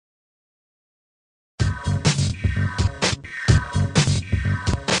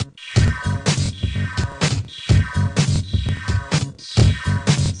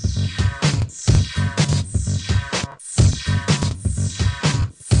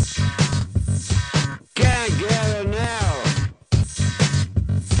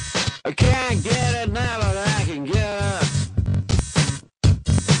I can't get it now, but I can get it.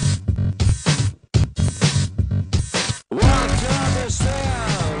 Walked up the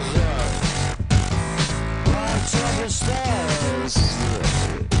stairs. Walked up the stairs.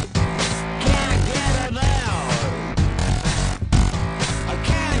 Can't get it now. I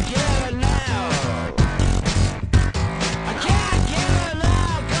can't get it now. I can't get it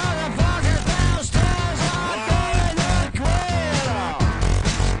now, 'cause the fucking downstairs are going to quit.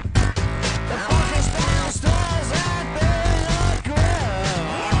 The fucking downstairs are going to quit.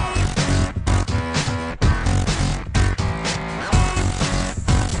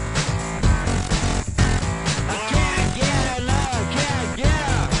 I can't get it now, I can't get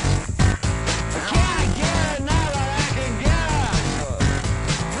it. I can't get it now, but I can get it.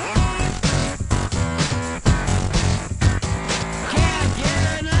 Can't get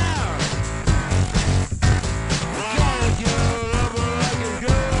it now. Can't get it now, but I can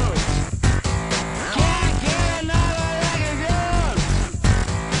get it. Can't get it now, but I can get it.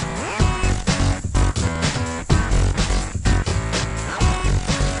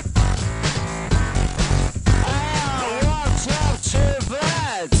 I walked up two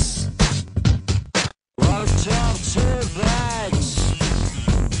flights. Walked up two flights.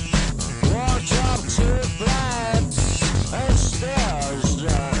 Walked up two flights of stairs.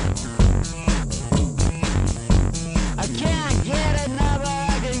 I can't get it now, but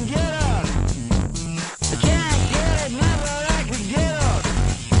I can get it. I can't get it now, but I can get it.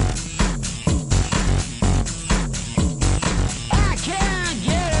 I can't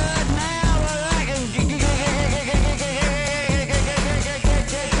get it now, but I can get it.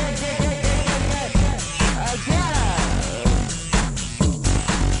 I get it.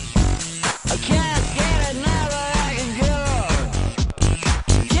 I can't get it now, but I can get it.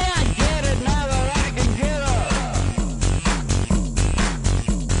 Can't get it now, but I can get it.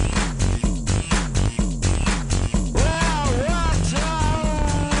 Well, walked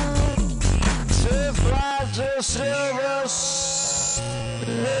up two flights of silver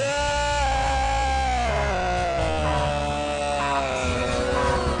stairs.